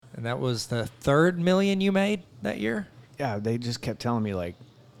And that was the third million you made that year? Yeah, they just kept telling me, like,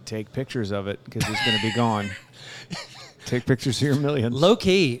 take pictures of it because it's going to be gone. Take pictures of your millions. Low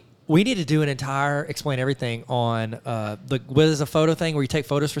key, we need to do an entire explain everything on what is a photo thing where you take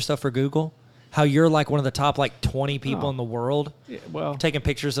photos for stuff for Google? How you're like one of the top like 20 people in the world taking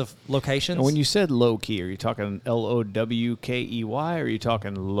pictures of locations. When you said low key, are you talking Lowkey or are you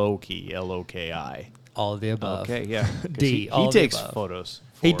talking low key, Loki? All of the above. Okay, yeah. D. He takes photos.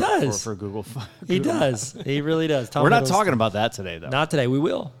 He does. For Google. He does. He really does. We're not talking about that today, though. Not today. We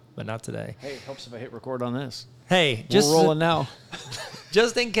will, but not today. Hey, it helps if I hit record on this. Hey, we're rolling now.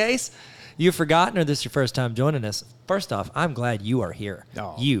 Just in case you've forgotten or this is your first time joining us, first off, I'm glad you are here.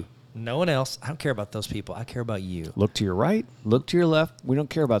 Oh. You. No one else. I don't care about those people. I care about you. Look to your right. Look to your left. We don't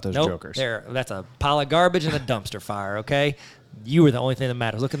care about those jokers. That's a pile of garbage in a dumpster fire, okay? You are the only thing that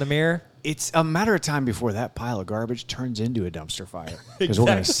matters. Look in the mirror. It's a matter of time before that pile of garbage turns into a dumpster fire. Because we're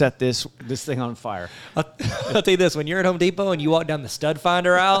going to set this thing on fire. I'll tell you this. When you're at Home Depot and you walk down the stud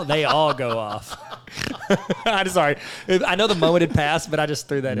finder aisle, they all go off. I'm sorry. I know the moment had passed, but I just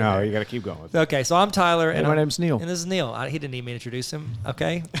threw that in there. No, you got to keep going with it. Okay, so I'm Tyler. And my name's Neil. And this is Neil. He didn't need me to introduce him,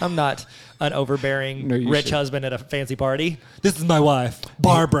 okay? I'm not an overbearing rich husband at a fancy party. This is my wife,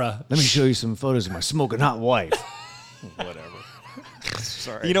 Barbara. Let me show you some photos of my smoking hot wife. Whatever.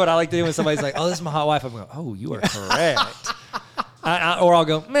 Sorry. You know what I like to do when somebody's like, oh, this is my hot wife? I'm going, oh, you are correct. Or I'll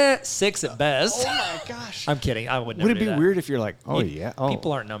go, 6 at best. Oh, my gosh. I'm kidding. I would never Would it do be that. weird if you're like, oh, yeah? Oh.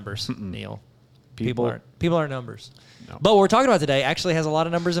 People aren't numbers, Neil. People aren't numbers. No. But what we're talking about today actually has a lot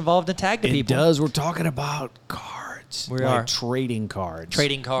of numbers involved and tagged to people. It does. We're talking about cards. We are. Trading cards.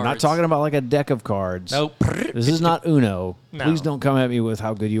 Trading cards. Not talking about like a deck of cards. Nope. This is not Uno. No. Please don't come at me with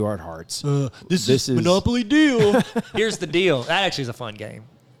how good you are at hearts. This is Monopoly Deal. Here's the deal. That actually is a fun game.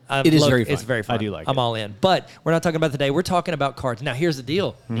 It is very fun. It's very fun. I do like it. I'm all in. But we're not talking about today. We're talking about cards. Now, here's the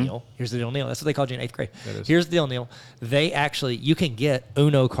deal, Neil. Here's the deal, Neil. That's what they called you in 8th grade. Here's the deal, Neil. You can get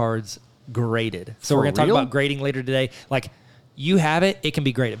Uno cards graded. So we're going to talk about grading later today. Like, you have it. It can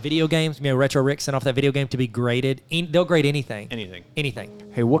be graded. Video games. Retro Rick sent off that video game to be graded. They'll grade anything.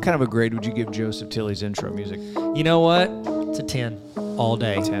 Anything. Hey, what kind of a grade would you give Joseph Tilley's intro music? You know what? It's a 10 all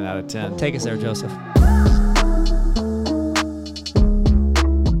day. 10 out of 10. Take us there, Joseph.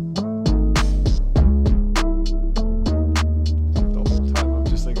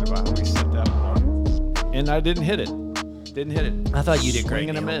 And I didn't hit it. I thought you did great. Swing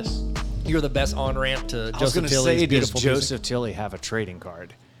and a miss. You're the best on-ramp to Joseph Tilley's I was going to say, does beautiful Joseph Tilley have a trading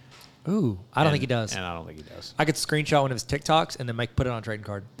card? Ooh, I don't think he does. And I don't think he does. I could screenshot one of his TikToks and then put it on a trading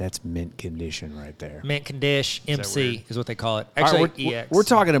card. That's mint condition right there. Mint condition, MC is what they call it. Actually, Actually, EX. we're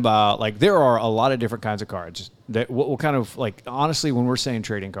talking about, like, there are a lot of different kinds of cards. That what kind of, like, honestly, when we're saying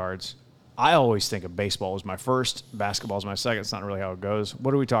trading cards, I always think of baseball as my first, basketball as my second. It's not really how it goes.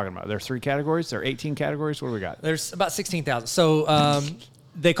 What are we talking about? There are 3 categories? There are 18 categories? What do we got? There's about 16,000. So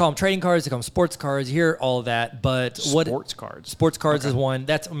they call them trading cards. They call them sports cards. You hear all of that. But Sports cards. Sports cards is one.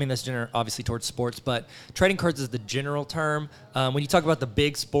 That's obviously towards sports. But trading cards is the general term. When you talk about the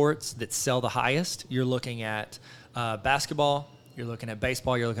big sports that sell the highest, you're looking at basketball, you're looking at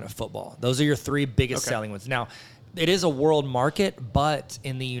baseball, you're looking at football. Those are your 3 biggest selling ones. Now, it is a world market, but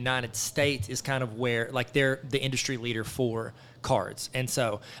in the United States is kind of where, like, they're the industry leader for cards. And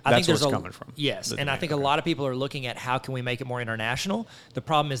so I think there's coming from. Yes. And I think a lot of people are looking at how can we make it more international. The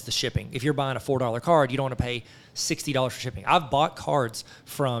problem is the shipping. If you're buying a $4 card, you don't want to pay $60 for shipping. I've bought cards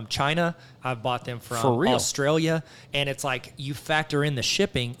from China. I've bought them from Australia. And it's like you factor in the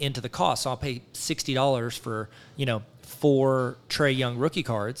shipping into the cost. So I'll pay $60 for, 4 Trae Young rookie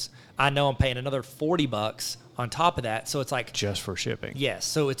cards. I know I'm paying another $40 on top of that. So it's like just for shipping. Yes.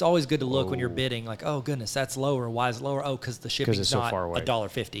 So it's always good to look when you're bidding, like, oh goodness, that's lower. Why is it lower? Oh, because the shipping's not so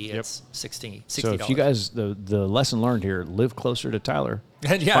 $1.50. It's $60. So if you guys, the lesson learned here, live closer to Tyler.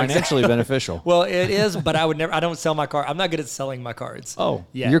 Yeah, financially beneficial. Well, it is, but I don't sell my card. I'm not good at selling my cards. Oh,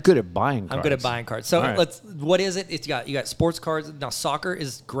 yeah. You're good at buying cards. I'm good at buying cards. So what is it? You got sports cards. Now, soccer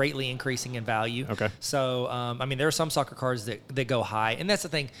is greatly increasing in value. Okay. So, there are some soccer cards that go high. And that's the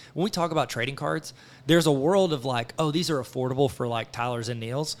thing. When we talk about trading cards, there's a world of like, oh, these are affordable for like Tyler's and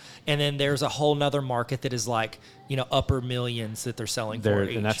Neil's. And then there's a whole nother market that is like, upper millions that they're selling for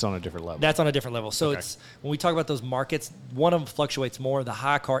each. And that's on a different level. That's on a different level. So it's when we talk about those markets, one of them fluctuates more. The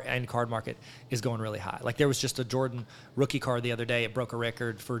high end card market is going really high. Like there was just a Jordan rookie card the other day. It broke a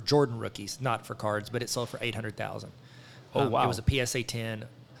record for Jordan rookies, not for cards, but it sold for $800,000. Oh, wow. It was a PSA 10,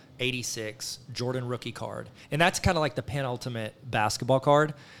 86 Jordan rookie card. And that's kind of like the penultimate basketball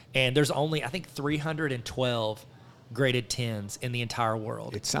card. And there's only, I think, 312 graded 10s in the entire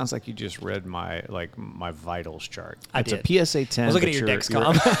world. It sounds like you just read my vitals chart. It's a PSA 10. I was looking at your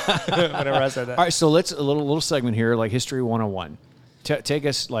Dexcom whenever I said that. All right, so let's a little segment here, like History 101. Take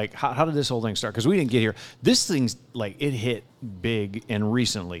us, like, how did this whole thing start? Because we didn't get here. This thing's, like, it hit big and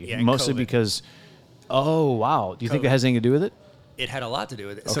recently, mostly COVID. because, oh, wow. Do you think it has anything to do with it? It had a lot to do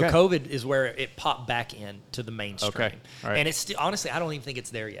with it. Okay. So COVID is where it popped back into the mainstream. Okay. All right. And it's still, honestly, I don't even think it's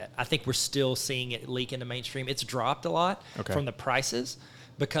there yet. I think we're still seeing it leak into mainstream. It's dropped a lot from the prices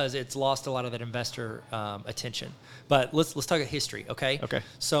because it's lost a lot of that investor attention. But let's talk about history, okay? Okay.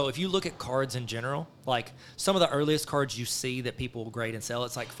 So if you look at cards in general, like some of the earliest cards you see that people grade and sell,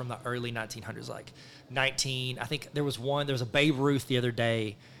 it's like from the early 1900s, like I think there was a Babe Ruth the other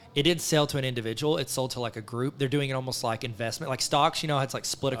day. It didn't sell to an individual. It sold to like a group. They're doing it almost like investment, like stocks. You know, how it's like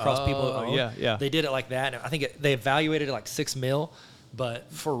split across people. Who own. Yeah. They did it like that. And I think they evaluated it like $6 million,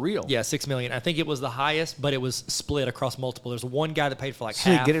 but For real? yeah, $6 million. I think it was the highest, but it was split across multiple. There's one guy that paid for like So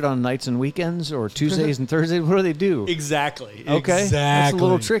half. they get it on nights and weekends or Tuesdays and Thursdays? What do they do? Exactly. Okay. That's a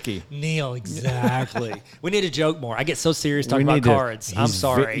little tricky. Neil, exactly. We need to joke more. I get so serious talking We about need to- cards. I'm he's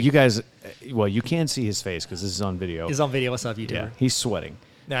sorry. you guys, well, you can see his face because this is on video. He's on video. What's up, YouTuber? Yeah, he's sweating.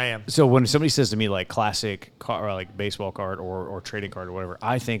 I am. So when somebody says to me like classic car, or like baseball card or trading card or whatever,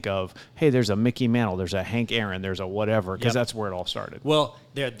 I think of, hey, there's a Mickey Mantle, there's a Hank Aaron, there's a whatever, because that's where it all started. Well,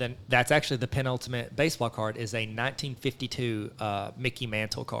 then that's actually the penultimate baseball card is a 1952 Mickey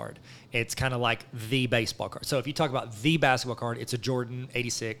Mantle card. It's kind of like the baseball card. So if you talk about the basketball card, it's a Jordan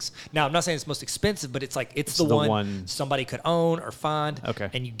 86. Now, I'm not saying it's most expensive, but it's like it's the one somebody could own or find,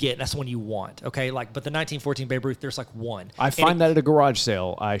 and you get. That's the one you want. Okay, like but the 1914 Babe Ruth, there's like one. I find that at a garage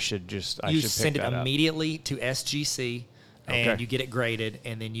sale. I should send it pick that up. immediately to SGC. And you get it graded,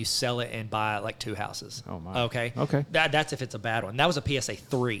 and then you sell it and buy like 2 houses. Oh, my. Okay? Okay. That's if it's a bad one. That was a PSA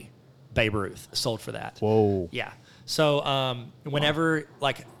 3 Babe Ruth sold for that. Whoa. Yeah. So whenever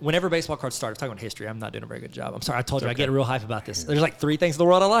baseball cards start, I'm talking about history. I'm not doing a very good job. I'm sorry. I told you I get real hype about this. There's like 3 things in the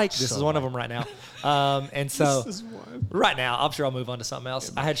world I like. This is one of them right now. And so This is one. right now, I'm sure I'll move on to something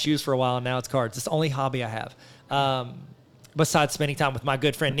else. I had shoes for a while, and now it's cards. It's the only hobby I have. Besides spending time with my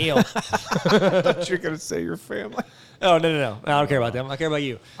good friend Neil. I thought you were going to say your family. Oh, no. I don't care about them. I care about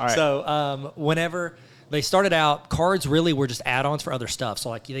you. All right. So whenever they started out, cards really were just add-ons for other stuff. So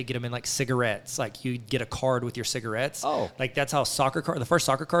like they get them in like cigarettes. Like you get a card with your cigarettes. Oh. Like that's how the first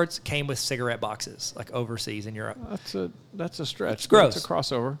soccer cards came with cigarette boxes, like overseas in Europe. That's a stretch. It's gross. It's a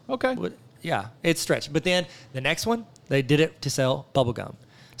crossover. Okay. Yeah, it's stretched. But then the next one, they did it to sell bubble gum.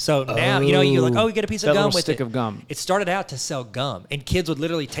 So now, you're like, you get a piece of gum with stick it. of gum. It started out to sell gum, and kids would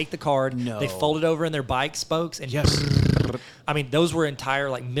literally take the card, they fold it over in their bike spokes, and I mean, those were entire,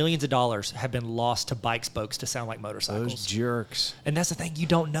 like, millions of dollars have been lost to bike spokes to sound like motorcycles. Those jerks. And that's the thing. You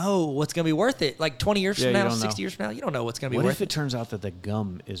don't know what's going to be worth it. Like 20 years from now, 60 years from now, you don't know what's going to be worth it. What if it turns out that the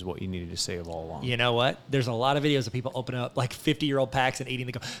gum is what you needed to save all along? You know what? There's a lot of videos of people opening up like 50-year-old packs and eating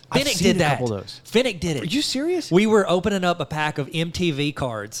the gum. I've Finnick seen did a that. couple of those. Finnick did it. Are you serious? We were opening up a pack of MTV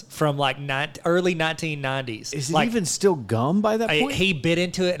cards from like early 1990s. Is it like, even still gum by that point? He bit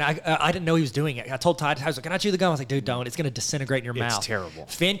into it, and I didn't know he was doing it. I told Todd, I was like, can I chew the gum? I was like, dude, don't. It's going to disintegrate in your mouth. It's terrible.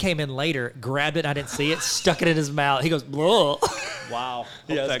 Finn came in later, grabbed it, I didn't see it, stuck it in his mouth. He goes, whoa. Wow.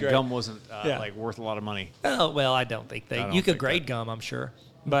 Yeah, that great. gum wasn't like worth a lot of money. Oh, well, I don't think you could think grade that. gum, I'm sure.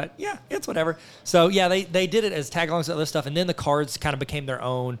 But yeah, it's whatever. So yeah, they did it as tag alongs to other stuff, and then the cards kind of became their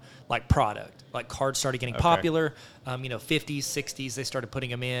own like product. Like cards started getting popular. 50s, 60s, they started putting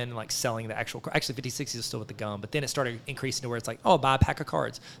them in, like selling the actual. Actually, 50s, 60s is still with the gum, but then it started increasing to where it's like, oh, buy a pack of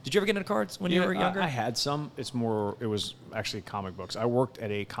cards. Did you ever get into cards when you were younger? I had some. It was actually comic books. I worked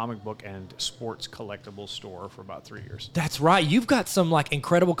at a comic book and sports collectible store for about 3 years. That's right. You've got some like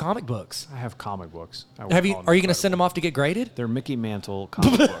incredible comic books. I have comic books. Are you going to send them off to get graded? They're Mickey Mantle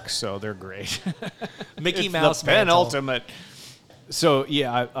comic books, so they're great. Mickey It's Mouse the Mantle. penultimate. So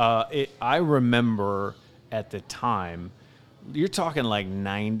yeah, I remember at the time, you're talking like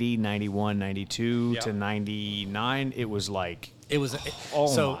 90, 91, 92 to 99. It was like, It was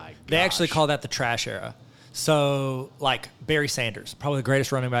oh my they actually gosh. call that the trash era. So like Barry Sanders, probably the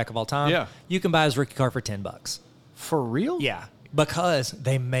greatest running back of all time. Yeah. You can buy his rookie card for $10. for real? Yeah. Because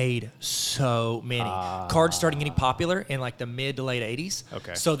they made so many. Cards started getting popular in like the mid to late 80s.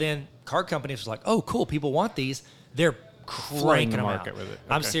 Okay. So then card companies was like, oh, cool, people want these. They're Flooding cranking the them market out. with it.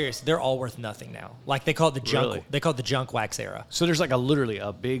 I'm Okay. serious. They're all worth nothing now. Like they call it the junk. Really? They call it the junk wax era. So there's like literally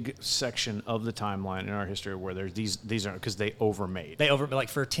a big section of the timeline in our history where there's these are because they overmade. They like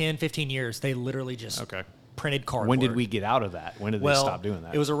for 10, 15 years, they literally just Okay. printed cardboard. When did we get out of that? When did they stop doing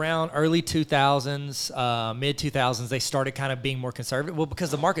that? It was around early 2000s, mid 2000s. They started kind of being more conservative. Well,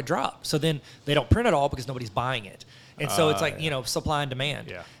 because the market dropped. So then they don't print it all because nobody's buying it. And so it's like, supply and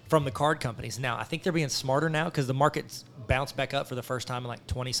demand from the card companies. Now, I think they're being smarter now because the market's bounced back up for the first time in like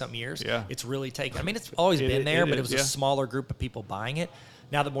 20-something years. Yeah. It's really taken. I mean, it's always been there, but it was a smaller group of people buying it.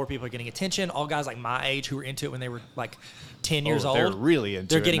 Now that more people are getting attention, all guys like my age who were into it when they were like 10 years old. They're really into it.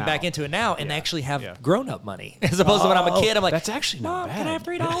 They're getting back into it now, and they actually have grown-up money. As opposed to when I'm a kid, I'm like, that's actually not bad. Can I have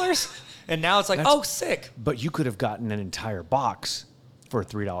 $3? And now it's like, sick. But you could have gotten an entire box for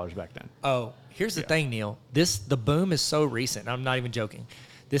 $3 back then. Oh, here's the thing, Neil. The boom is so recent. I'm not even joking.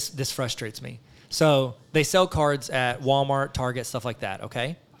 This frustrates me. So they sell cards at Walmart, Target, stuff like that,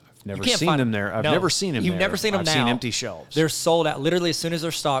 okay? Never seen them there. I've never seen them there. You've never seen them now. I've seen empty shelves. They're sold out. Literally, as soon as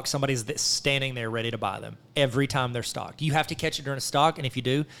they're stocked, somebody's standing there ready to buy them every time they're stocked. You have to catch it during a stock, and if you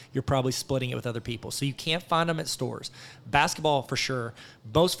do, you're probably splitting it with other people. So you can't find them at stores. Basketball, for sure.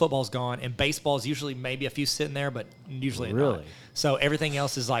 Most football's gone, and baseball's usually maybe a few sitting there, but usually not. So everything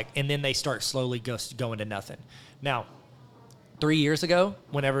else is like, and then they start slowly going to nothing. Now, 3 years ago,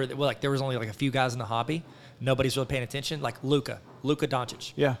 whenever, there was only like a few guys in the hobby, nobody's really paying attention. Like Luka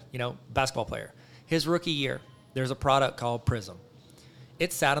Doncic. Yeah. Basketball player. His rookie year, there's a product called Prism.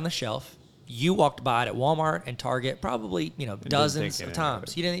 It sat on the shelf. You walked by it at Walmart and Target probably, dozens of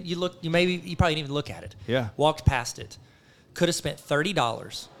times. You probably didn't even look at it. Yeah. Walked past it. Could have spent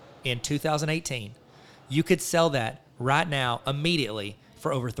 $30 in 2018. You could sell that right now immediately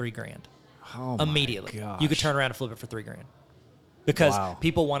for over $3,000. Oh, immediately. My gosh. You could turn around and flip it for $3,000. Because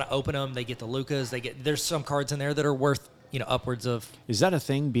people want to open them, they get the Lukas, there's some cards in there that are worth upwards of. Is that a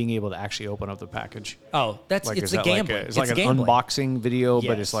thing? Being able to actually open up the package? Oh, it's a gambling. It's like an unboxing video,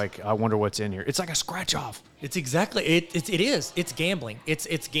 but it's like I wonder what's in here. It's like a scratch off. It's exactly it is. It's gambling.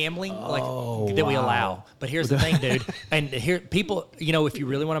 It's gambling that we allow. But here's the thing, dude. And here people, if you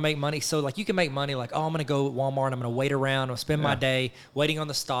really want to make money, so like you can make money like, I'm gonna go to Walmart, I'm gonna wait around, I'll spend my day waiting on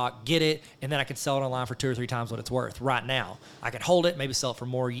the stock, get it, and then I can sell it online for 2 or 3 times what it's worth. Right now, I can hold it, maybe sell it for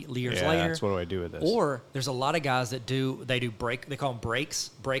more years later. That's what do I do with this? Or there's a lot of guys that they call them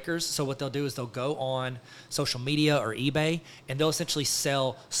breakers. So what they'll do is they'll go on social media or eBay and they'll essentially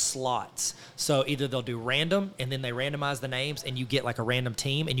sell slots. So either they'll do random and then they randomize the names and you get like a random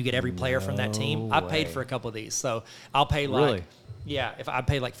team and you get every player from that team. I paid for a couple of these. So I'll pay if I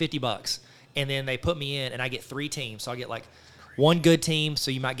pay like $50 and then they put me in and I get 3 teams. So I get like one good team,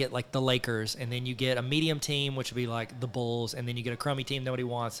 so you might get like the Lakers, and then you get a medium team, which would be like the Bulls, and then you get a crummy team nobody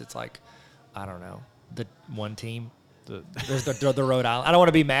wants. It's like, I don't know, the one team. There's the Rhode Island. I don't want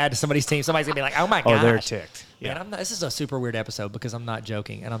to be mad to somebody's team. Somebody's going to be like, oh, my God. Oh, they're ticked. Yeah. Man, this is a super weird episode because I'm not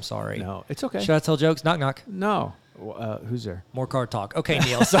joking, and I'm sorry. No, it's okay. Should I tell jokes? Knock, knock. No. Who's there? More card talk. Okay,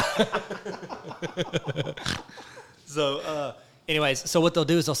 Neil. Anyways, so what they'll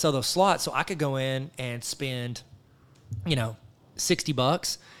do is they'll sell those slots. So I could go in and spend,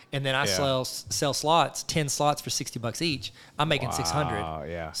 $60, and then I sell slots, 10 slots for $60 each. I'm making $600. Oh,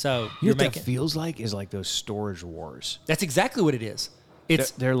 yeah. So you're making. What it feels like is like those storage wars. That's exactly what it is.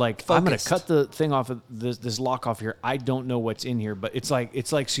 They're like, focused. I'm going to cut the thing off of this lock off here. I don't know what's in here, but it's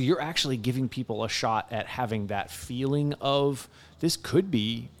like so you're actually giving people a shot at having that feeling of this could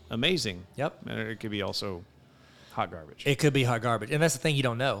be amazing. Yep. And it could be also hot garbage. It could be hot garbage, and that's the thing you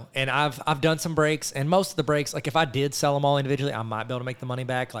don't know. And I've done some breaks, and most of the breaks, like if I did sell them all individually, I might be able to make the money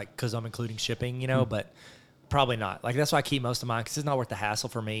back, like because I'm including shipping, but probably not. Like that's why I keep most of mine because it's not worth the hassle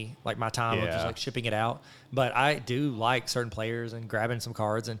for me, like my time of just like shipping it out. But I do like certain players and grabbing some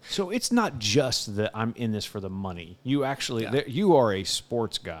cards, and so it's not just that I'm in this for the money. You actually you are a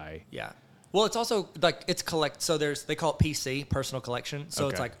sports guy. Yeah. Well, it's also like it's collect. So they call it PC, personal collection. So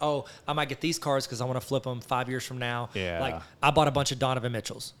it's like, I might get these cards because I want to flip them 5 years from now. Yeah. Like I bought a bunch of Donovan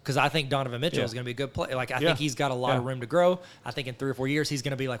Mitchells because I think Donovan Mitchell is going to be a good player. Like I think he's got a lot of room to grow. I think in 3 or 4 years he's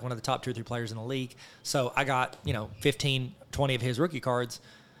going to be like one of the top 2 or 3 players in the league. So I got 15, 20 of his rookie cards.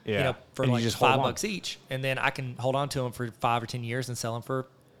 For like $5 each, and then I can hold on to them for 5 or 10 years and sell them for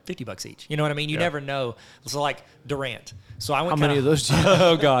 $50 each. You know what I mean? You never know. So like Durant. So I went. How many of those do you?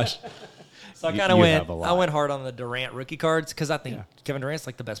 Oh gosh. So I kind of went hard on the Durant rookie cards because I think Kevin Durant's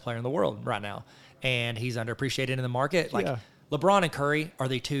like the best player in the world right now, and he's underappreciated in the market. Like LeBron and Curry are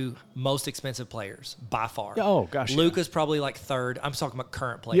the 2 most expensive players by far. Oh gosh, Luka's probably like 3rd. I'm talking about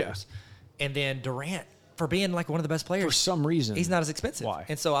current players, and then Durant for being like one of the best players for some reason he's not as expensive. Why?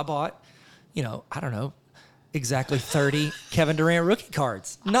 And so I bought, I don't know, exactly 30 Kevin Durant rookie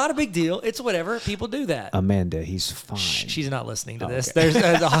cards. Not a big deal. It's whatever. People do that. Amanda, he's fine. She's not listening to this. Okay.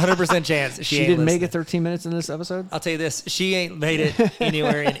 There's a 100% chance she ain't didn't make listening. it 13 minutes in this episode? I'll tell you this. She ain't made it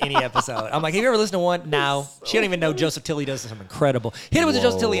anywhere in any episode. I'm like, have you ever listened to one? No. She don't even know Joseph Tilley does something incredible. Hit it with the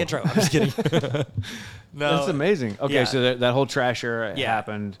Joseph Tilley intro. I'm just kidding. No. That's amazing. Okay, Yeah. so that whole trash era Yeah.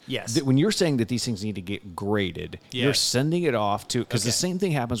 happened. Yes. When you're saying that these things need to get graded, Yeah. you're sending it off to, because the Okay. same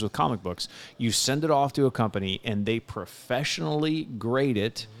thing happens with comic books. You send it off to a company and they professionally grade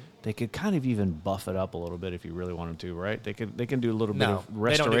it. They could kind of even buff it up a little bit if you really want them to, right? They can do a little bit No, of they don't do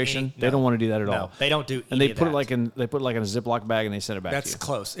restoration. any- They no. don't want to do that at No, all. they don't do And any they of put it that. like in a Ziploc bag and they send it back to That's you.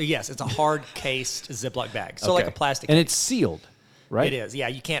 close. Yes, it's a hard cased Ziploc bag. So like a Okay. plastic and case. it's sealed, right? It is. Yeah,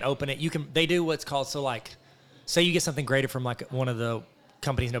 you can't open it. You can. They do what's called, so like, say you get something graded from like one of the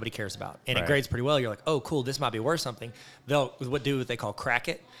companies nobody cares about, and it Right. grades pretty well. You're like, oh, cool, this might be worth something. They'll what they call crack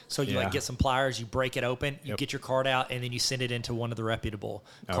it. So you Yeah. like get some pliers, you break it open, you Yep. get your card out, and then you send it into one of the reputable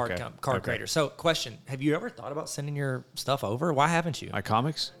card Okay. card Okay. graders. So, question: have you ever thought about sending your stuff over? Why haven't you? My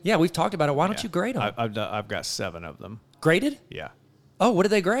comics? Yeah, we've talked about it. Why don't Yeah. you grade them? I've got 7 of them. Graded? Yeah. Oh, what did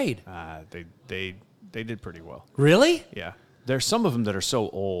they grade? They did pretty well. Really? Yeah, there's some of them that are so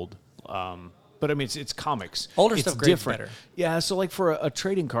old, but I mean it's comics. Older it's stuff grades different. better. Yeah, so like for a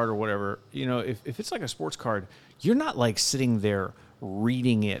trading card or whatever, if it's like a sports card, you're not like sitting there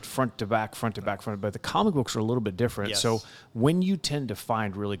reading it front to back, but the comic books are a little bit different. Yes. So when you tend to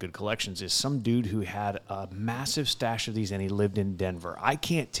find really good collections is some dude who had a massive stash of these and he lived in Denver. I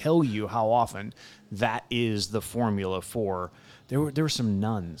can't tell you how often that is the formula for. There were some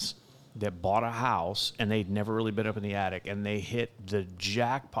nuns that bought a house and they'd never really been up in the attic and they hit the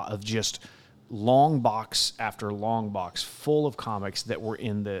jackpot of just long box after long box full of comics that were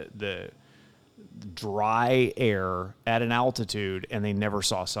in the dry air at an altitude and they never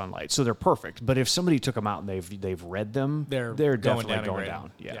saw sunlight. So they're perfect. But if somebody took them out and they've read them, they're definitely and going grading.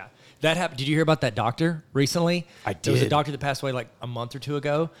 down. Yeah. That happened. Did you hear about that doctor recently? I There was a did. doctor that passed away like a month or two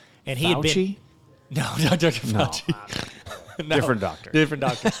ago, and he had been Fauci? no, not Dr. Fauci. No, Different doctor. Different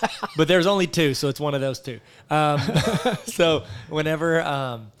doctor. But there's only 2, so it's one of those 2. So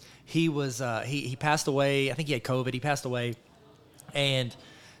whenever he was he passed away, I think he had COVID. He passed away, and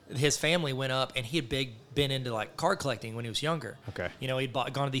his family went up, and he had been into like card collecting when he was younger. Okay. He'd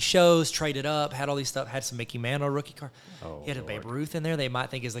gone to these shows, traded up, had all these stuff, had some Mickey Mantle rookie card. Oh, He had a Lord. Babe Ruth in there. They might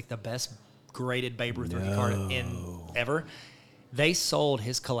think is like the best graded Babe Ruth rookie card in ever. They sold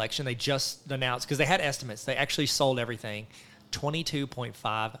his collection. They just announced because they had estimates. They actually sold everything.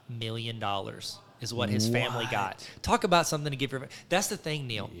 $22.5 million is what his family got. Talk about something to give your. That's the thing,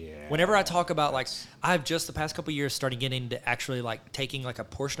 Neil. Yeah, Whenever I talk about like, I've just the past couple of years started getting into actually like taking like a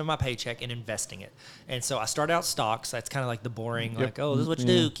portion of my paycheck and investing it. And so I started out stocks. That's kind of like the boring, like, oh, this is what you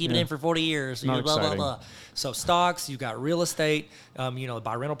do. Keep it in for 40 years. Not Blah, blah, exciting. blah. So stocks, you got real estate, buy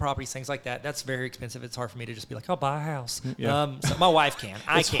rental properties, things like that. That's very expensive. It's hard for me to just be like, I'll buy a house. Yeah. So my wife can.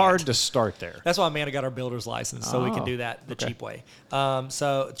 I It's can't. hard to start there. That's why Amanda got our builder's license, so we can Oh, do that the okay. cheap way.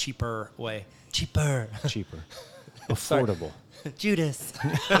 So cheaper way. Cheaper. Cheaper. Affordable. Judas.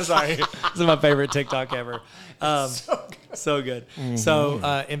 Sorry. This is my favorite TikTok ever. So good.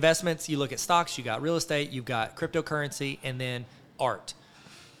 So investments, you look at stocks, you got real estate, you've got cryptocurrency, and then art.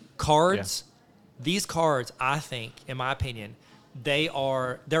 Cards, these cards, I think, in my opinion, they're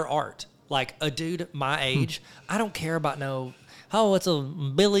art. Like a dude my age, I don't care about it's a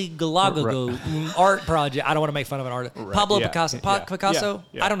Billy Galagago art project. I don't want to make fun of an artist. Pablo yeah, Picasso. yeah, Picasso,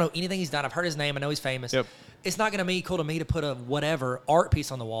 yeah. I don't know anything he's done. I've heard his name. I know he's famous. Yep. It's not going to be cool to me to put a whatever art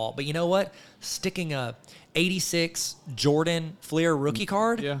piece on the wall. But you know what? Sticking a 86 Jordan Fleer rookie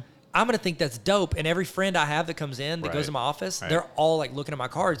card, Yeah. I'm going to think that's dope. And every friend I have that comes in, that Right. goes to my office, Right. they're all like looking at my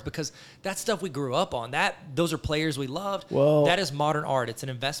cards because that's stuff we grew up on. Those are players we loved. Well, that is modern art. It's an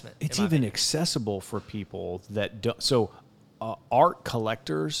investment. It's in my even opinion. accessible for people that don't. So, art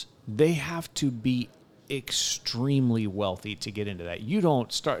collectors, they have to be extremely wealthy to get into that. You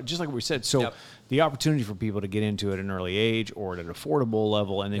don't start, just like we said. So, Yep. the opportunity for people to get into it at an early age or at an affordable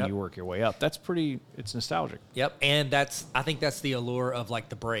level, and then Yep. you work your way up. It's nostalgic. Yep, and I think that's the allure of like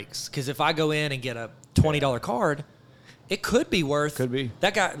the breaks. Because if I go in and get a $20 card, it could be worth. Could be.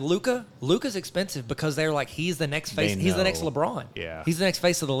 That guy Luka's expensive because they're like he's the next face. They He's the next know. LeBron. Yeah. he's the next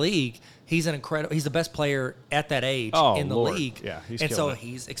face of the league. He's an incredible. He's the best player at that age Oh, in the Lord. league. Yeah, he's and so killing it.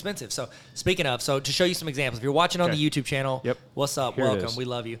 he's expensive. So speaking of, to show you some examples, if you're watching on Okay. the YouTube channel, Yep. what's up? Here it Welcome. is. We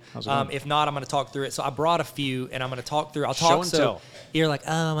love you. How's it going? If not, I'm going to talk through it. So I brought a few, and I'm going to talk through. I'll Show talk and so tell. you're like,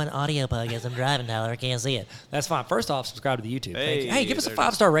 oh, I'm an audio podcast. I'm driving, Tyler. I can't see it. That's fine. First off, subscribe to the YouTube. Thank you. Hey, Hey, give us a there it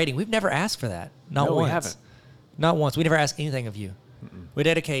is. 5-star rating. We've never asked for that. Not No, once. we haven't. Not once. We never asked anything of you. We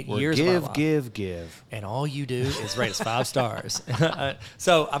dedicate We're years of our life. give. And all you do is rate us 5 stars.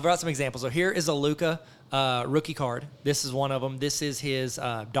 So I brought some examples. So here is a Luka rookie card. This is one of them. This is his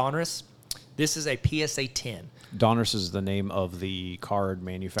Donruss. This is a PSA 10. Donruss is the name of the card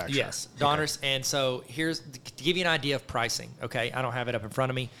manufacturer. Yes, Donruss. Okay. And so here's to give you an idea of pricing. Okay, I don't have it up in front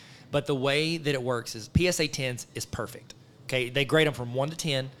of me, but the way that it works is PSA 10s is perfect. Okay, they grade them from 1 to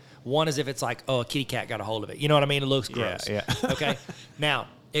 10. 1 is if it's like, oh, a kitty cat got a hold of it. You know what I mean? It looks gross. Yeah. Okay, now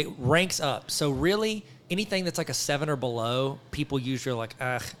it ranks up. So really, anything that's like a 7 or below, people usually are like,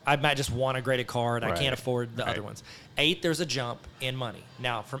 ugh, I might just want a graded card. I can't afford the other ones. 8, there's a jump in money.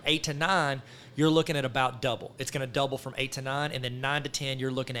 Now, from 8 to 9, you're looking at about double. It's going to double from 8 to 9, and then 9 to 10,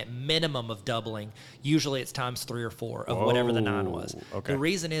 you're looking at minimum of doubling. Usually it's times 3 or 4 of whatever the 9 was. Okay. The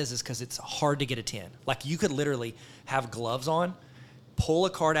reason is because it's hard to get a 10. Like, you could literally have gloves on, pull a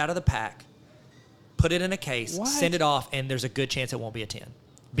card out of the pack, put it in a case, send it off, and there's a good chance it won't be a 10.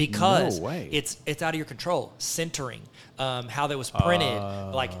 Because it's out of your control. Centering, how that was printed,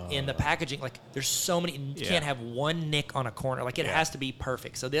 like in the packaging. Like, there's so many. You can't have one nick on a corner. Like, it has to be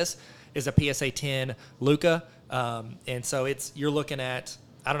perfect. So this is a PSA 10 Luka, and so you're looking at,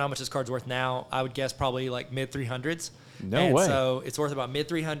 I don't know how much this card's worth now. I would guess probably like mid 300s. No way. So it's worth about mid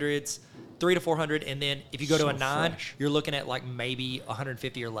 300s, 300 to 400, and then if you go to a 9, you're looking at like maybe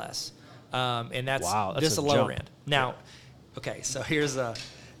 150 or less. And that's just a lower end. Now, okay, so here's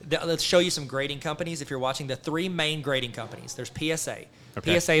let's show you some grading companies. If you're watching, the 3 main grading companies, there's PSA.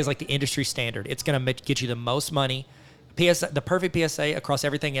 Okay. PSA is like the industry standard. It's going to get you the most money. The perfect PSA across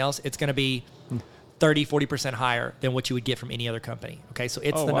everything else, it's going to be 30, 40% higher than what you would get from any other company. Okay, so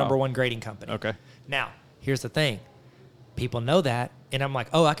it's the number 1 grading company. Okay. Now, here's the thing. People know that, and I'm like,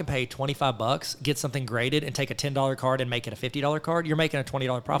 oh, I can pay $25, get something graded, and take a $10 card and make it a $50 card. You're making a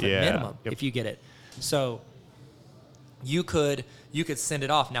 $20 profit minimum if you get it. So you could send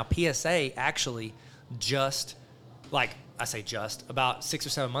it off. Now, PSA actually about 6 or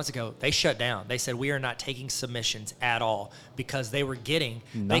 7 months ago, they shut down. They said, we are not taking submissions at all because they were getting,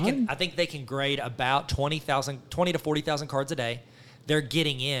 I think they can grade about 20 to 40,000 cards a day. They're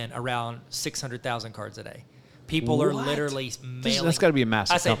getting in around 600,000 cards a day. People are literally mailing. That's got to be a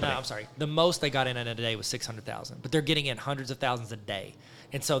massive company. No, I'm sorry. The most they got in a day was 600,000, but they're getting in hundreds of thousands a day.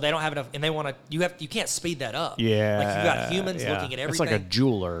 And so they don't have enough, and they want to. You can't speed that up. Yeah, like you got humans looking at everything. It's like a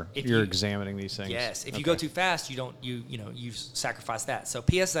jeweler. You're examining these things. Yes, if you go too fast, you sacrifice that. So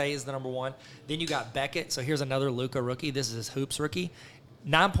PSA is the number 1. Then you got Beckett. So here's another Luka rookie. This is his Hoops rookie.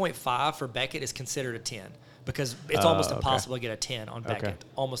 9.5 for Beckett is considered a 10 because it's almost impossible to get a 10 on Beckett. Okay.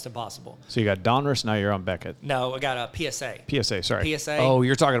 Almost impossible. So you got Donruss. Now you're on Beckett. No, I got a PSA. PSA. Sorry. PSA. Oh,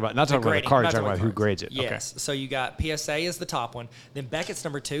 you're talking about not talking about the card. You're talking about who grades it. Yes. Okay. So you got PSA is the top one. Then Beckett's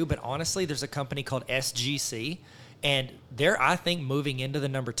number 2. But honestly, there's a company called SGC, and they're, I think, moving into the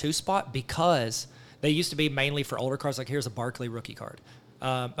number 2 spot because they used to be mainly for older cards. Like here's a Barkley rookie card.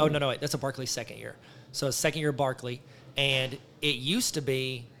 Wait, that's a Barkley second year. So a second year Barkley, and it used to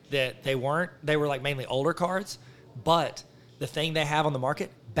be that they were like mainly older cards, but the thing they have on the market,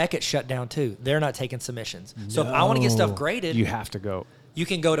 Beckett shut down too. They're not taking submissions. So if I want to get stuff graded, you have to go. You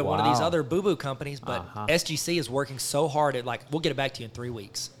can go to one of these other boo-boo companies, but SGC is working so hard at like, we'll get it back to you in 3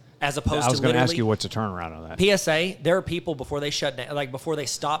 weeks. As opposed to I was going to ask you what's the turnaround on that. PSA, there are people before they shut down, like before they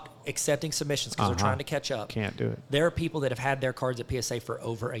stopped accepting submissions because they're trying to catch up. Can't do it. There are people that have had their cards at PSA for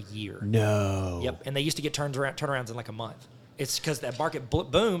over a year. No. Yep, and they used to get turnarounds in like a month. It's because that market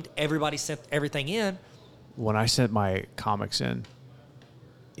boomed. Everybody sent everything in. When I sent my comics in,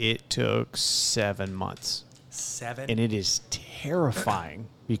 it took 7 months. 7? And it is terrifying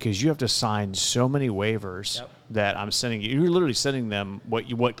because you have to sign so many waivers that I'm sending you. You're literally sending them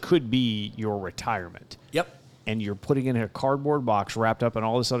what could be your retirement. Yep. And you're putting it in a cardboard box wrapped up in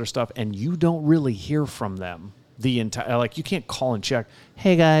all this other stuff, and you don't really hear from them the entire. Like, you can't call and check.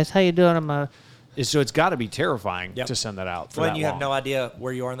 Hey guys, how you doing? So it's got to be terrifying to send that out. When you have no idea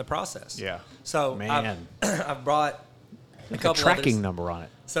where you are in the process. Yeah. So man, I've brought a tracking number on it.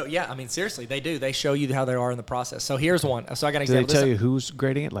 So yeah, I mean seriously, they do. They show you how they are in the process. So here's one. So I got an example. Do they tell you who's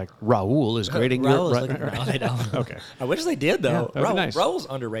grading it? Like Raul is grading No, they don't. Okay. I wish they did though. Yeah, nice. Raul's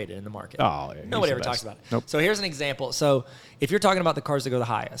underrated in the market. Oh, yeah, nobody ever talks about it. Nope. So here's an example. So if you're talking about the cards that go the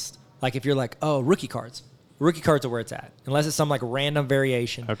highest, like if you're like, oh, rookie cards. Rookie cards are where it's at. Unless it's some like random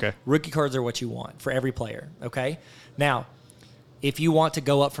variation. Okay. Rookie cards are what you want for every player. Okay. Now, if you want to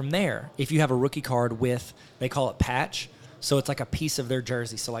go up from there, if you have a rookie card with, they call it patch. So it's like a piece of their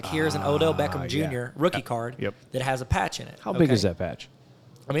jersey. So like here's an Odell Beckham Jr. rookie card that has a patch in it. How big is that patch?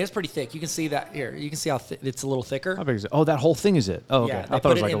 I mean, it's pretty thick. You can see that here. You can see how it's a little thicker. How big is it? Oh, that whole thing is it? Oh, okay. Yeah, they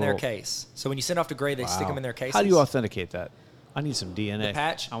put it in their case. So when you send off to grade, they stick them in their cases. How do you authenticate that? I need some DNA.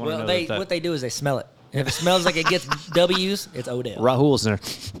 Patch. I want to Well, know what they do is they smell it. And if it smells like it gets W's, it's Odell. Rahul's there.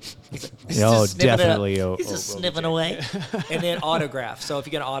 He's Oh, just sniffing definitely. He's just sniffing away. And then autograph. So if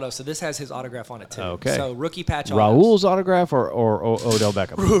you get an auto, so this has his autograph on it too. Okay. So rookie patch. Rahul's autograph or Odell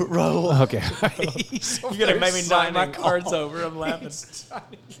Beckham? Rahul. Okay. You're gonna make me knock my cards over. I'm laughing.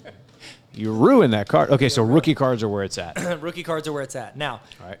 You ruined that card. Okay, so rookie cards are where it's at. Rookie cards are where it's at. Now,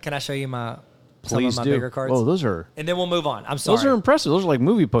 right. Can I show you some Please of my do. bigger cards? Oh, those are. And then we'll move on. I'm sorry. Those are impressive. Those are like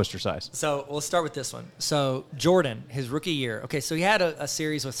movie poster size. So we'll start with this one. So Jordan, his rookie year. Okay, so he had a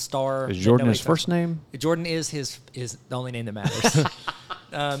series with Star. Is Jordan his first name? Jordan is his the only name that matters.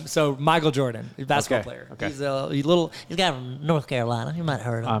 So Michael Jordan, basketball player. Okay. He's he's got from North Carolina. You might have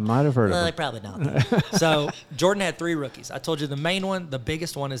heard of him. I might have heard of him. Probably not. So Jordan had 3 rookies. I told you the main one, the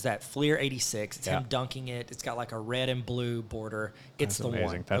biggest one is that Fleer 86. It's him dunking it. It's got like a red and blue border. It's That's the amazing.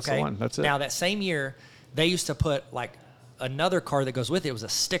 one. That's okay? the one. That's it. Now that same year, they used to put like another card that goes with it. It was a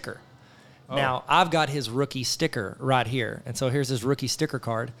sticker. Oh. Now I've got his rookie sticker right here, and so here's his rookie sticker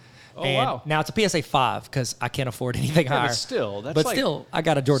card. Oh, and wow. Now it's a PSA 5 because I can't afford anything higher. But still, that's but like still, I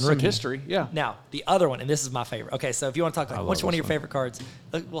got a Jordan some rookie. history, yeah. Now the other one, and this is my favorite. Okay, so if you want to talk like which one of your favorite cards,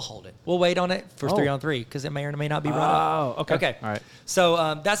 we'll hold it. We'll wait on it for 3-on-3 because it may or may not be right up. Oh, okay. Okay. All right.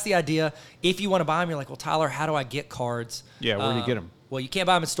 So that's the idea. If you want to buy them, you're like, well, Tyler, how do I get cards? Yeah, where do you get them? Well, you can't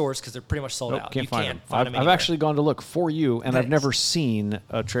buy them in stores because they're pretty much sold Nope, out. can't You find can't them. find them I've anywhere. actually gone to look for you, and I've Thanks. never seen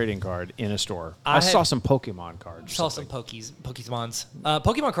a trading card in a store. I saw had- some Pokemon cards. Saw some Pokemons.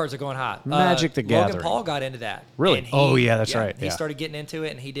 Pokemon cards are going hot. Magic the Gathering. Logan Paul got into that. Really? And Oh, yeah, that's right. He Yeah. started getting into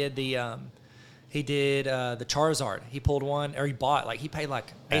it, and he did the Charizard. He pulled one, or he bought he paid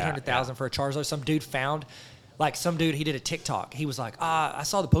like $800,000 for a Charizard. Some dude found. He did a TikTok. He was like, I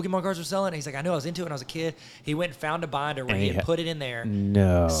saw the Pokemon cards were selling. And he's like, I knew I was into it when I was a kid. He went and found a binder where And he he had put it in there.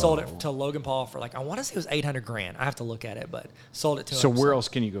 No. Sold it to Logan Paul for I want to say it was $800,000. I have to look at it, but sold it to him. So where else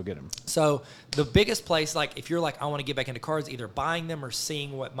can you go get them? So the biggest place, if you're I want to get back into cards, either buying them or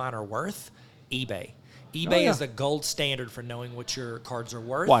seeing what mine are worth, eBay. eBay is the gold standard for knowing what your cards are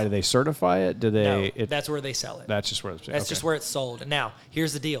worth. Why do they certify it? Do they? No, that's where they sell it. That's just where it's. That's just where it's sold. And now,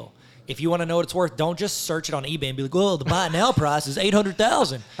 here's the deal. If you want to know what it's worth, don't just search it on eBay and be like, well, the buy it now price is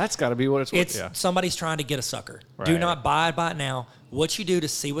 $800,000. That's got to be what it's worth. It's somebody's trying to get a sucker. Right. Do not buy it now. What you do to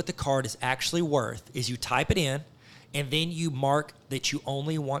see what the card is actually worth is you type it in, and then you mark that you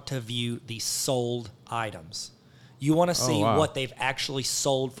only want to view the sold items. You want to see what they've actually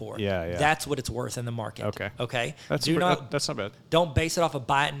sold for. Yeah. That's what it's worth in the market. Okay. That's not bad. Don't base it off of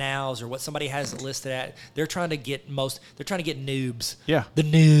buy it nows or what somebody has it listed at. They're trying to get noobs. Yeah. The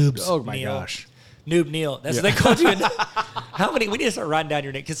noobs. Oh my Neil. gosh. Noob Neil. That's what they called you. How many? We need to start writing down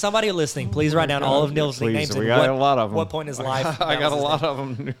your name. Can somebody listening, please write down all of Neil's nicknames. We got a lot of them. What point in his life? I got a lot of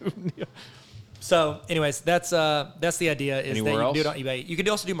of them. So, anyways, that's the idea. Is Anywhere that you else? can do it on eBay. You can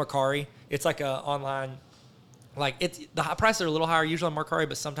also do Mercari. It's like a online. It's the prices are a little higher usually on Mercari,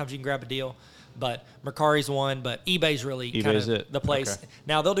 but sometimes you can grab a deal. But Mercari's one, but eBay's really kind of it. the place. Okay.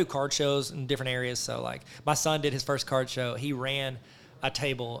 Now they'll do card shows in different areas. So my son did his first card show. He ran a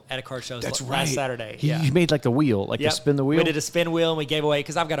table at a card show last Saturday. You made the wheel, the spin the wheel. We did a spin wheel and we gave away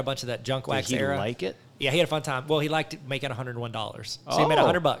because I've got a bunch of that junk wax Did he era. like it? Yeah, he had a fun time. Well, he liked making $101. So he made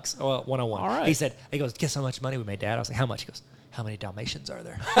 $100. Well, 101. All right. He goes, guess how much money we made, Dad? I was like, how much? He goes, how many Dalmatians are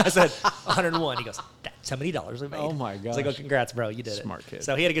there? I said, 101. He goes, that's how many dollars we made. Oh, my I was like, oh, congrats, bro. You did it. Smart kid.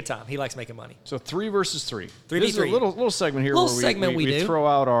 So he had a good time. He likes making money. So 3 versus 3. 3v3. This is a little segment here where we do. throw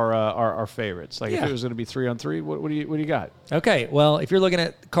out our favorites. If it was going to be 3-on-3, what do you got? Okay, well, if you're looking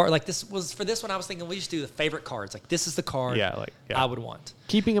at card this was for this one, I was thinking we just do the favorite cards. This is the card I would want.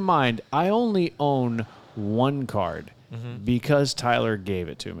 Keeping in mind, I only own one card because Tyler gave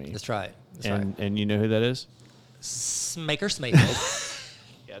it to me. That's right. And you know who that is? Maker Mayfield.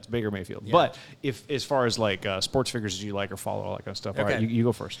 Yeah, it's Baker Mayfield. Yeah. But if as far as sports figures that you like or follow, all that kind of stuff, all right, you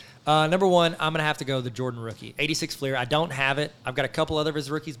go first. Number one, I'm going to have to go the Jordan rookie. 86 Fleer. I don't have it. I've got a couple other of his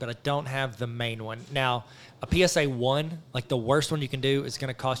rookies, but I don't have the main one. Now, a PSA 1, the worst one you can do, is going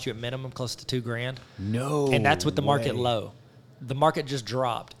to cost you a minimum close to $2,000. No. And that's with the market low. The market just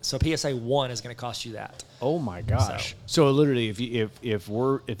dropped. So PSA 1 is going to cost you that. Oh my gosh. So literally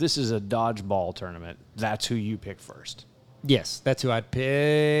if this is a dodgeball tournament, that's who you pick first. Yes, that's who I'd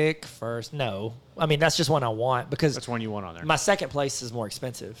pick first. No. I mean, that's just one I want because that's one you want on there. My second place is more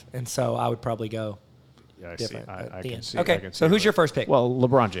expensive, and so I would probably go different. I can see. Okay, so who's your first pick? Well,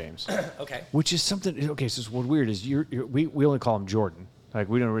 LeBron James. Okay. Which is something. Okay, so what's weird is we only call him Jordan.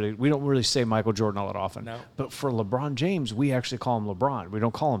 We don't really say Michael Jordan all that often. No. But for LeBron James, we actually call him LeBron. We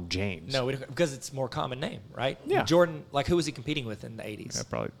don't call him James. No, we don't, because it's a more common name, right? Yeah. Jordan, who was he competing with in the 80s? Yeah,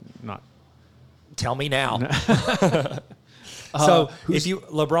 probably not. Tell me now. So if you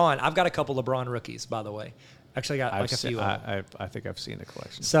LeBron, I've got a couple LeBron rookies, by the way. Actually, I got like a few. I think I've seen the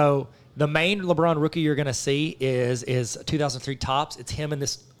collection. So the main LeBron rookie you're going to see is 2003 Topps. It's him in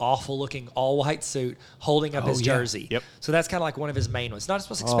this awful-looking all-white suit holding up his jersey. Yep. So that's kind of like one of his main ones. It's not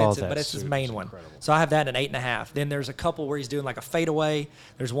supposed to be expensive, but it's his main one. Incredible. So I have that at an 8.5. Then there's a couple where he's doing like a fadeaway.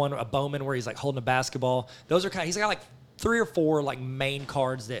 There's one, a Bowman, where he's like holding a basketball. Those are he's got like 3 or 4 like main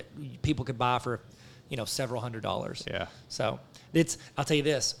cards that people could buy for, several $100s. Yeah. So I'll tell you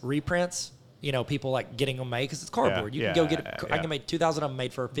this, reprints. People like getting them made because it's cardboard. You can go get I can make 2,000 of them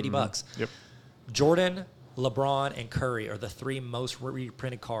made for $50. Yep. Jordan, LeBron, and Curry are the 3 most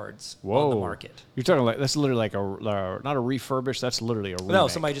reprinted cards on the market. You're talking like that's literally like not a refurbish. That's literally a remake. No,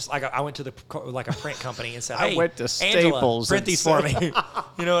 somebody just I went to the a print company and said, "Hey, I went to Angela, Staples, print these for me."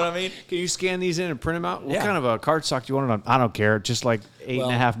 You know what I mean? Can you scan these in and print them out? What Yeah. kind of a cardstock do you want it on? I don't care. Just like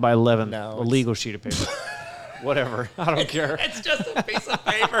 8.5 by 11, no, a legal sheet of paper. Whatever. I don't care. It's just a piece of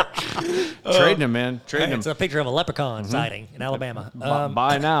paper. Trading them, man. Trading them. It's a picture of a leprechaun sighting in Alabama.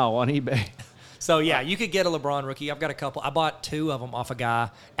 Buy now on eBay. So, yeah, you could get a LeBron rookie. I've got a couple. I bought 2 of them off a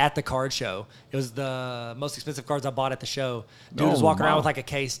guy at the card show. It was the most expensive cards I bought at the show. Dude was walking around with like a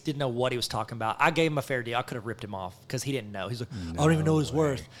case, didn't know what he was talking about. I gave him a fair deal. I could have ripped him off because he didn't know. He's like, I don't even know what it's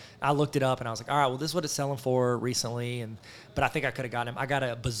worth. I looked it up and I was like, all right, well, this is what it's selling for recently. But I think I could have got him. I got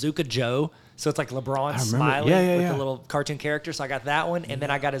a Bazooka Joe. So it's like LeBron smiling with the little cartoon character. So I got that one. And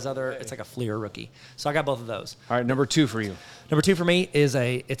then I got his other, it's like a Fleer rookie. So I got both of those. All right, number 2 for you. Number 2 for me is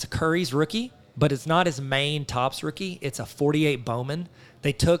it's a Curry's rookie. But it's not his main Topps rookie. It's a 48 Bowman.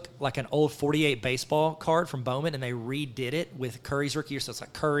 They took like an old 48 baseball card from Bowman and they redid it with Curry's rookie year. So it's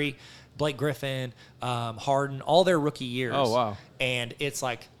like Curry, Blake Griffin, Harden, all their rookie years. Oh, wow. And it's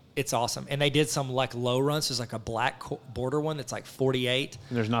awesome. And they did some like low runs. There's like a black border one that's like 48.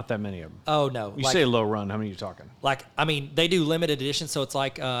 And there's not that many of them. Oh, no. You say low run. How many are you talking? They do limited edition. So it's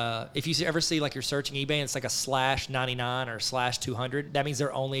like if you ever see like you're searching eBay and it's like a /99 or /200, that means there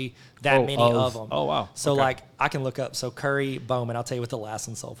are only that many of them. Oh, wow. So okay. I can look up. So Curry, Bowman, I'll tell you what the last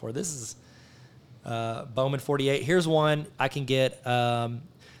one sold for. This is Bowman 48. Here's one I can get.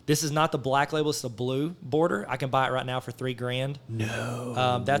 This is not the black label; it's the blue border. I can buy it right now for $3,000.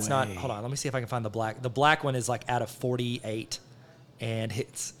 No, that's way. not. Hold on, let me see if I can find the black. The black one is like out of 48, and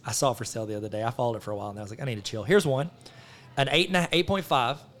I saw it for sale the other day. I followed it for a while, and I was like, I need to chill. Here's one, an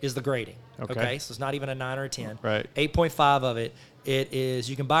 8.5 is the grading. Okay, so it's not even a 9 or a 10. Right, 8.5 of it. It is.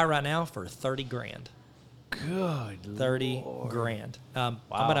 You can buy it right now for $30,000. Good $30,000. Wow.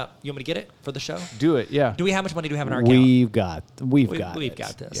 You want me to get it for the show? Do it, yeah. How much money do we have in our account? We've got We've it.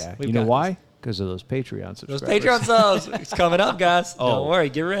 got this. Yeah. We've You know got why? this. Because of those Patreon subscribers. Those Patreon subs. It's coming up, guys. Don't worry.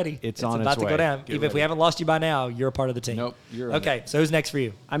 Get ready. It's on about its to way. go down. Get Even if we ready. haven't lost you by now, you're a part of the team. Nope. You're okay. So who's next for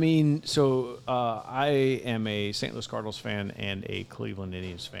you? I mean, so I am a St. Louis Cardinals fan and a Cleveland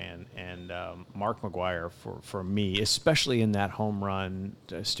Indians fan, and Mark McGwire for me, especially in that home run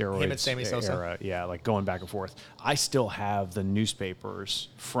steroids Him and Sammy Sosa. era, yeah, like going back and forth. I still have the newspapers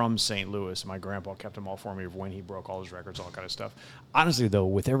from St. Louis. My grandpa kept them all for me of when he broke all his records, all that kind of stuff. Honestly, though,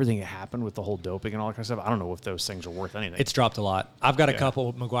 with everything that happened with the whole doping and all that kind of stuff, I don't know if those things are worth anything. It's dropped a lot. I've got a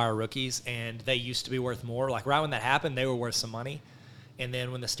couple McGuire rookies, and they used to be worth more. Like right when that happened, they were worth some money. And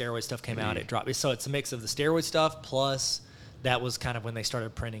then when the steroid stuff came out, it dropped. So it's a mix of the steroid stuff plus that was kind of when they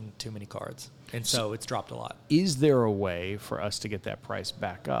started printing too many cards. And so it's dropped a lot. Is there a way for us to get that price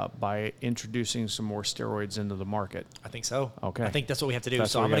back up by introducing some more steroids into the market? I think so. Okay. I think that's what we have to do.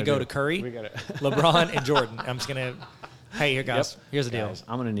 That's so what I'm we going to go gotta to do. Curry, We got it. LeBron, and Jordan. I'm just going to hey, here, guys. Yep. Here's the deal. Guys,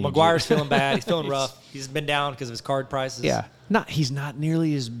 I'm gonna need McGuire's you. feeling bad. He's feeling rough. He's been down because of his card prices. Yeah. He's not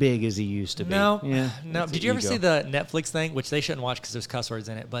nearly as big as he used to be. No. Yeah. No. Did you ever see the Netflix thing, which they shouldn't watch because there's cuss words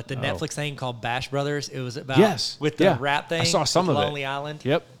in it, but the Netflix thing called Bash Brothers, it was about with the rap thing. I saw some with of Lonely it. Island.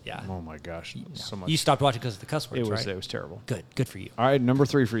 Yep. Yeah. Oh my gosh. So much. You stopped watching because of the cuss words, right? It was terrible. Good. Good for you. All right, number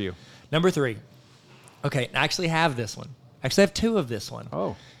 3 for you. Number 3. Okay, I actually have this one. Actually, I have 2 of this one.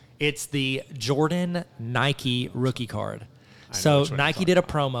 Oh. It's the Jordan Nike rookie card. I know So which one you're Nike talking did a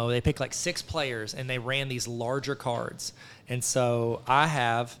promo. They picked like 6 players, and they ran these larger cards. And so I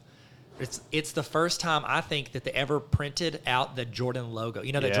have it's the first time I think that they ever printed out the Jordan logo.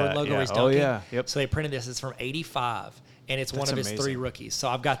 You know that Jordan logo where he's dunking? Oh, yeah. Yep. So they printed this. It's from 85, and it's one of his amazing. 3 rookies. So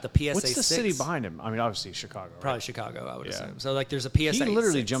I've got the PSA What's the 6. city behind him? I mean, obviously Chicago. Right? Probably Chicago, I would Yeah. assume. So like there's a PSA He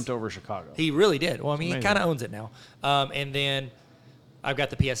literally 6. jumped over Chicago. He really did. Well, I mean, he Amazing. kind of owns it now. And then I've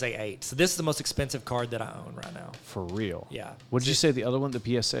got the PSA 8. So this is the most expensive card that I own right now. For real. Yeah. What did you say the other one, the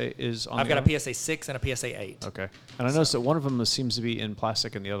PSA, is on? I've the got other a PSA 6 and a PSA 8. Okay. And I noticed that one of them seems to be in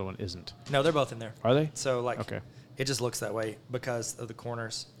plastic and the other one isn't. No, they're both in there. Are they? So like, Okay. it just looks that way because of the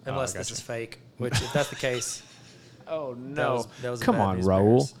corners. I Unless this gotcha. is fake, which if that's the case, Oh no! That was Come bad on, news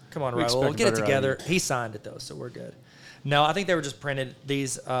Raul. bears. Come on, We Raul. expect Get it better out of together. you. He signed it though, so we're good. No, I think they were just printed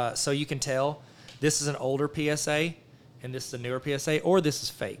these, so you can tell this is an older PSA. And this is a newer PSA, or this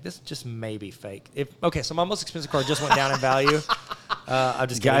is fake. This just may be fake. So my most expensive card just went down in value. I'm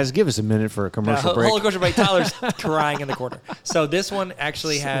just kidding. Guys, give us a minute for a commercial break. Roller coaster break. Tyler's crying in the corner. So this one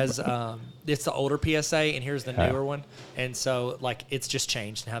actually has it's the older PSA, and here's the newer one. And so like it's just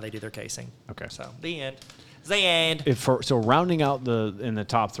changed in how they do their casing. Okay. So the end. The end. So rounding out in the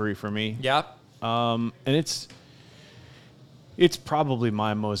top three for me. Yep. And it's probably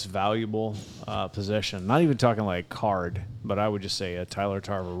my most valuable possession. Not even talking like card, but I would just say a Tyler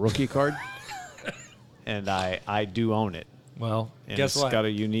Tarver rookie card. And I do own it. Well, And guess it's what? got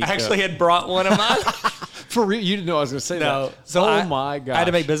a unique. I actually had brought one of mine. For real, you didn't know I was going to say No. that. So my god! I had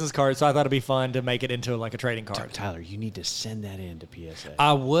to make business cards, so I thought it'd be fun to make it into like a trading card. Tyler, you need to send that in to PSA.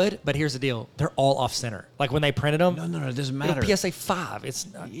 I would, but here's the deal: they're all off center. Like when they printed them. No, it doesn't They're matter. PSA 5. It's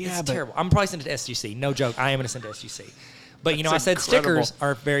but- terrible. I'm probably sending it to SGC. No joke. I am going to send it to SGC. But you know, I That's said incredible. stickers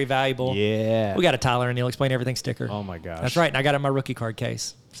are very valuable. Yeah. We got a Tyler and Neil explain everything sticker. Oh my gosh. That's right. And I got it in my rookie card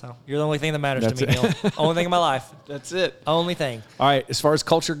case. So you're the only thing that matters That's to me, it. Neil. Only thing in my life. That's it. Only thing. All right. As far as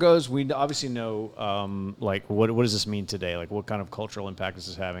culture goes, we obviously know, like, what does this mean today? Like, what kind of cultural impact is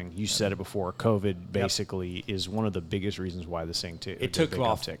this having? You said it before. COVID basically is one of the biggest reasons why this thing It took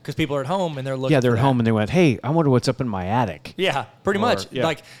off because people are at home and they're looking. Yeah, they're for at that. home and they went, "Hey, I wonder what's up in my attic." Yeah, pretty Or- much. yeah.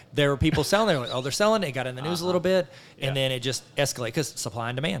 Like there were people selling. They're like, oh, they're selling. It got in the news a little bit, and Yeah. then it just escalated because supply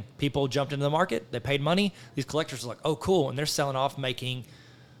and demand. People jumped into the market. They paid money. These collectors are like, oh, cool, and they're selling off, making.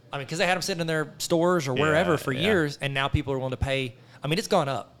 I mean, because they had them sitting in their stores or wherever for yeah. years, and now people are willing to pay. I mean, it's gone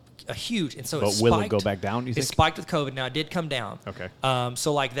up a huge, and so But it's will spiked. it go back down, you It think? spiked with COVID. Now it did come down. Okay.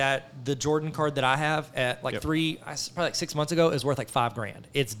 So like the Jordan card that I have at like Yep. probably like 6 months ago is worth like $5,000.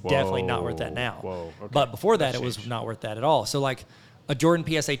 It's definitely not worth that now. Whoa, okay. But before that, That's it was huge. not worth that at all. So like a Jordan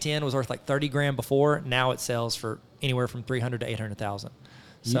PSA 10 was worth like $30,000 before. Now it sells for anywhere from $300,000 to $800,000.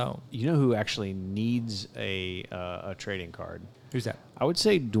 So You know who actually needs a trading card? who's that? I would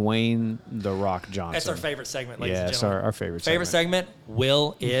say Dwayne The Rock Johnson. That's our favorite segment, ladies Yeah, and it's gentlemen. our favorite Favorite segment.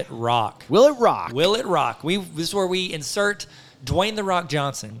 Will it rock? Will it rock? Will it rock? This is where we insert Dwayne The Rock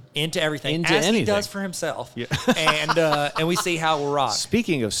Johnson into everything, Into as he anything. does for himself, Yeah. and we see how it will rock.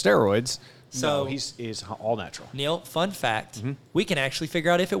 Speaking of steroids, So- no, he's all natural. Neil, fun fact: we can actually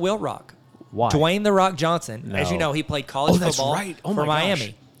figure out if it will rock. Mm-hmm. Why? Dwayne The Rock Johnson, as you No. know, he played college Oh, that's football right. Oh, for my gosh.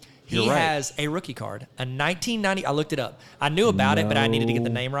 Miami. He You're right. has a rookie card, a 1990. I looked it up. I knew about it, but I needed to get the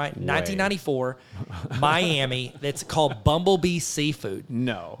name right. way. 1994, Miami. That's called Bumblebee Seafood.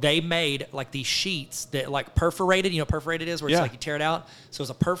 No. They made like these sheets that like perforated. You know, what perforated is where it's Yeah. like you tear it out. So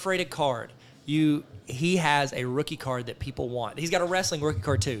it's a perforated card. He has a rookie card that people want. He's got a wrestling rookie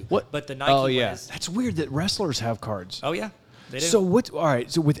card too. What? But the Nike Oh one yeah, is. that's weird that wrestlers have cards. Oh yeah. They do. So what? All right.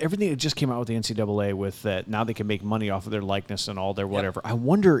 So with everything that just came out with the NCAA, with that now they can make money off of their likeness and all their whatever. I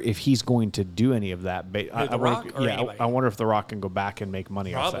wonder if he's going to do any of that. The I Rock wonder, or yeah, anybody? I wonder if The Rock can go back and make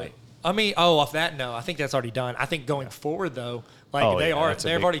money off Probably. that. I mean, off that, no. I think that's already done. I think going forward, though, like Oh, they yeah, are, that's a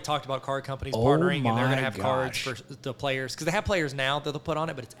they've big- already talked about card companies Oh partnering, and they're going my to have cards gosh. for the players because they have players now that they'll put on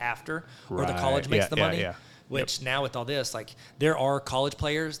it, but it's after or the Right. college makes Yeah, the yeah, money. yeah. Which now with all this, like there are college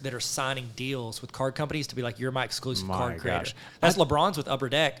players that are signing deals with card companies to be like, you're my exclusive My card creator. gosh. That's LeBron's with Upper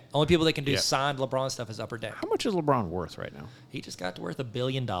Deck. Only people that can do Yeah. signed LeBron stuff is Upper Deck. How much is LeBron worth right now? He just got to worth $1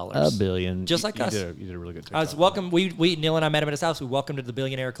 billion. $1 billion. Just like you us. You did a really good I was TikTok. welcome. We Neil and I met him at his house. We welcomed him to the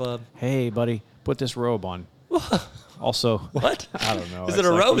Billionaire Club. Hey, buddy, put this robe on. Also, What? I don't know. Is it It's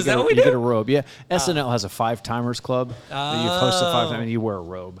a robe? you Is that get what we you do? get a robe. Yeah. SNL has a 5-timers club. that you've hosted 5 times and you wear a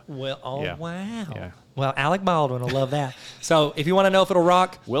robe. Well, oh Yeah. wow. Yeah. Well, Alec Baldwin will love that. So, if you want to know if it'll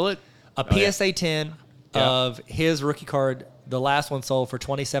rock, Will it? a Oh, yeah. PSA 10 Yeah. of his rookie card, the last one sold for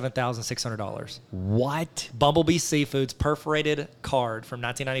 $27,600. What? Bumblebee Seafood's perforated card from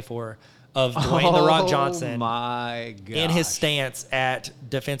 1994 of Dwayne The Rock Johnson Oh my god! in his stance at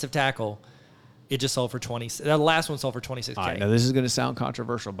defensive tackle. It just sold for 20. The last one sold for 26K. All right, now this is going to sound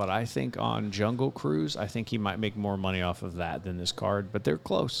controversial, but I think on Jungle Cruise, I think he might make more money off of that than this card. But they're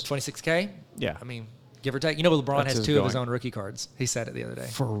close. 26K? Yeah. I mean, give or take. You know, LeBron That's has his 2 of his going. own rookie cards. He said it the other day.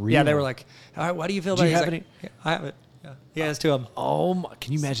 For Yeah, they real? were like, all right, why do you feel Do about you it? have He's like, yeah, I have it. Yeah. He has 2 of them. Oh my!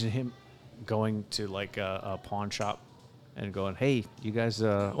 Can you imagine him going to like a pawn shop and going, "Hey, you guys,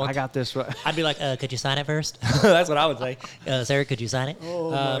 I got this." I'd be like, could you sign it first? That's what I would say. Sarah, could you sign it?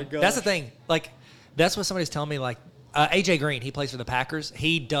 That's the thing. Like, that's what somebody's telling me. Like, AJ Green, he plays for the Packers.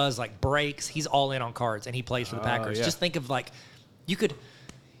 He does like breaks. He's all in on cards, and he plays for the Packers. yeah. Just think of like, you could.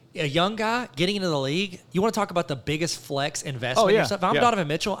 a young guy getting into the league, you want to talk about the biggest flex investment Oh, yeah. yourself. If I'm Yeah. Donovan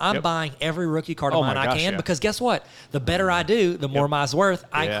Mitchell, I'm Yep. buying every rookie card of Oh, mine my I gosh, can yeah. because guess what? The better I do, the more mine's worth.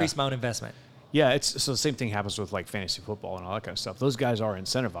 I Yeah. increase my own investment. Yeah, it's so the same thing happens with like fantasy football and all that kind of stuff. Those guys are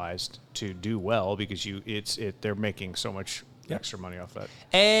incentivized to do well because they're making so much extra money off that.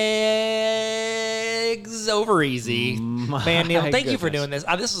 Eggs over easy. Man, Neil, thank you for goodness. doing this.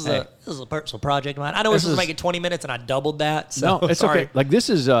 This is Hey. a personal project of mine. I know this was is- making 20 minutes and I doubled that. So No, it's sorry. okay. Like this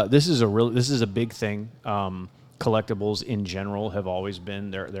is a big thing. Collectibles in general have always been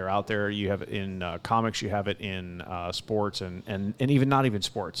they're out there. You have it in comics, you have it in sports, and even not even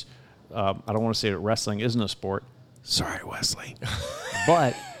sports. I don't want to say that wrestling isn't a sport. Sorry, Wesley,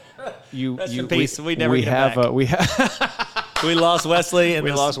 but Rest in peace. We never we get have back. We lost Wesley. And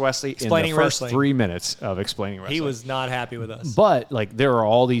we lost Wesley in the explaining first wrestling. 3 minutes of explaining wrestling. He was not happy with us. But like there are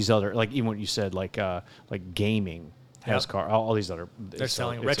all these other like even what you said like gaming has Yep. all these other They're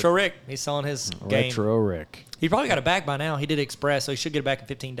selling it's Retro Rick. He's selling his game. Retro Rick. He probably got it back by now. He did Express, so he should get it back in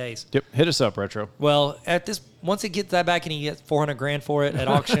 15 days. Yep, hit us up, Retro. Well, once he gets that back and he gets $400,000 for it at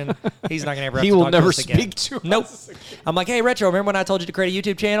auction, he's not gonna ever. Have He to will talk never to us again. speak to Nope. us I'm like, hey, Retro, remember when I told you to create a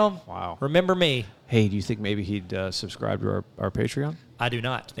YouTube channel? Wow. Remember me? Hey, do you think maybe he'd subscribe to our Patreon? I do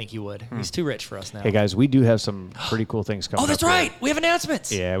not think you would. He's too rich for us now. Hey guys, we do have some pretty cool things coming. Oh, that's up here. right. We have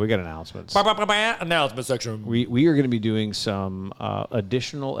announcements. Yeah, we got announcements. Announcement section. We are going to be doing some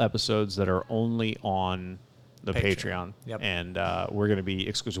additional episodes that are only on the Patreon. Yep. And we're going to be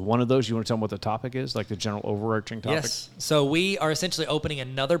exclusive. One of those, you want to tell them what the topic is, like the general overarching topic? Yes. So we are essentially opening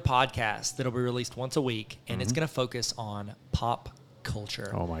another podcast that'll be released once a week, and it's going to focus on pop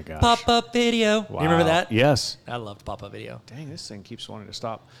culture. Oh my gosh. Pop-up video. Wow. You remember that? Yes. I loved pop-up video. Dang, this thing keeps wanting to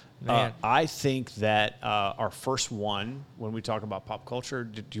stop. Man. I think that our first one, when we talk about pop culture,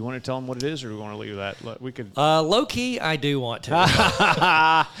 do you want to tell them what it is, or do we want to leave that? We could. Low key, I do want to.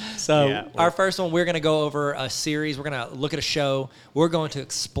 So Yeah, our first one, we're going to go over a series. We're going to look at a show. We're going to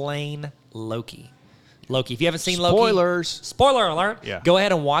explain Loki. Loki. If you haven't seen Loki, Spoilers. spoiler alert. Yeah. Go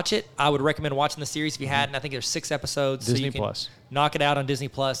ahead and watch it. I would recommend watching the series if you hadn't. I think there's 6 episodes. Disney so you can Plus. Knock it out on Disney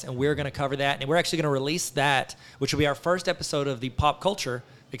Plus, and we're going to cover that. And we're actually going to release that, which will be our first episode of the pop culture.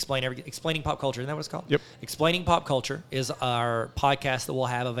 Explaining pop culture. Isn't that what it's called? Yep. Explaining Pop Culture is our podcast that we'll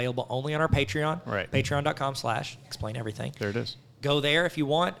have available only on our Patreon. Right. Patreon.com/explain everything. There it is. Go there if you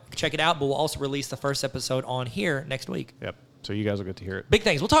want. Check it out. But we'll also release the first episode on here next week. Yep. So you guys will get to hear it. Big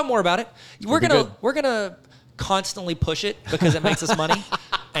things. We'll talk more about it. We're be gonna good. we're gonna constantly push it because it makes us money,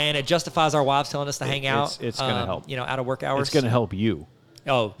 and it justifies our wives telling us to hang out. It's gonna help. Out of work hours. It's going to help you,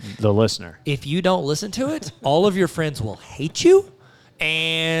 Oh, the listener. if you don't listen to it, all of your friends will hate you,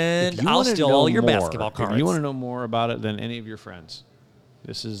 and If you I'll wanna steal know all your more- basketball cards. If you want to know more about it than any of your friends,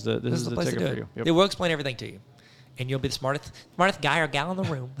 this is the This is the place to ticket do for it. you. It will explain everything to you, and you'll be the smartest guy or gal in the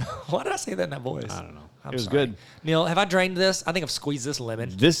room. Why did I say that in that voice? I don't know. I'm It was sorry. good. Neil, have I drained this? I think I've squeezed this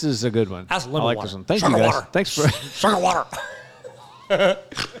lemon. This is a good one. That's lemon I like water. this one. Thank Sugar you guys. water. Thanks for Sugar water.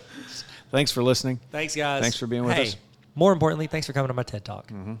 thanks for listening. Thanks, guys. Thanks for being with us. More importantly, thanks for coming to my TED Talk.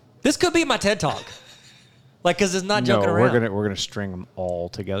 This could be my TED Talk. Because it's not joking No, around. we're gonna string them all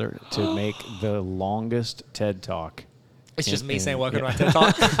together to make the longest TED Talk. It's just me in- saying welcome yeah. to my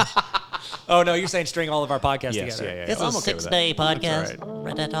TED Talk. Oh, no, you're saying string all of our podcasts Yes, together. yeah. It's I'm a okay with that. 6-day That's podcast. all right.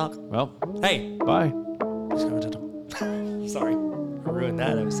 Red Dead Talk. Well, Hey, bye. sorry, I ruined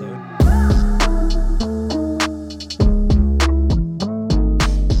that episode.